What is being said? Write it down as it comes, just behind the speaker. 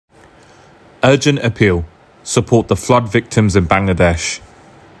Urgent appeal. Support the flood victims in Bangladesh.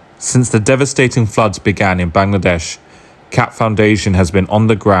 Since the devastating floods began in Bangladesh, CAP Foundation has been on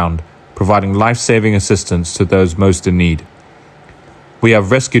the ground providing life-saving assistance to those most in need. We have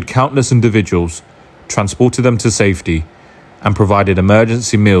rescued countless individuals, transported them to safety, and provided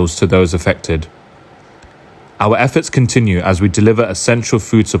emergency meals to those affected. Our efforts continue as we deliver essential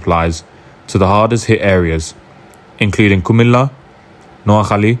food supplies to the hardest hit areas, including Kumilla,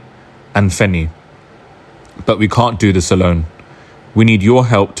 Noakhali, and Feni. But we can't do this alone. We need your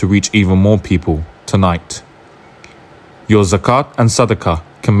help to reach even more people tonight. Your zakat and sadaqah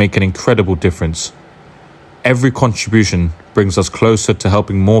can make an incredible difference. Every contribution brings us closer to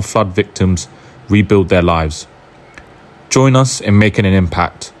helping more flood victims rebuild their lives. Join us in making an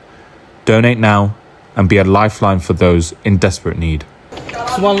impact. Donate now and be a lifeline for those in desperate need.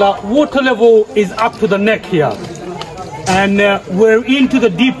 Subhanallah, water level is up to the neck here, and we're into the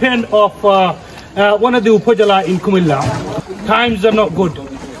deep end of one of the Upajala in Kumilla. Times are not good.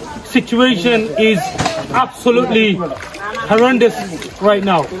 Situation is absolutely horrendous right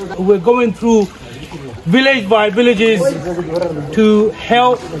now. We're going through village by villages to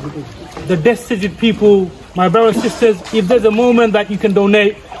help the destitute people. My brothers and sisters, if there's a moment that you can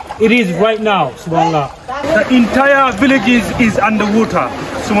donate, it is right now, subhanallah. The entire village is underwater,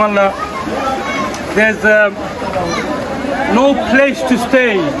 subhanallah. There's no place to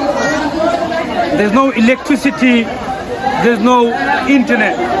stay. There's no electricity. There's no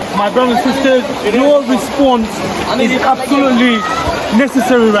internet. My brothers and sisters, your response is absolutely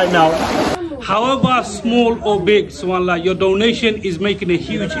necessary right now. However small or big, subhanallah, your donation is making a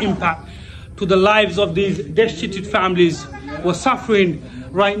huge impact to the lives of these destitute families who are suffering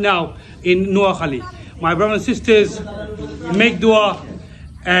right now in Noakhali. My brothers and sisters, make dua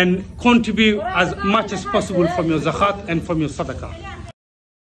and contribute as much as possible from your zakat and from your sadaqah.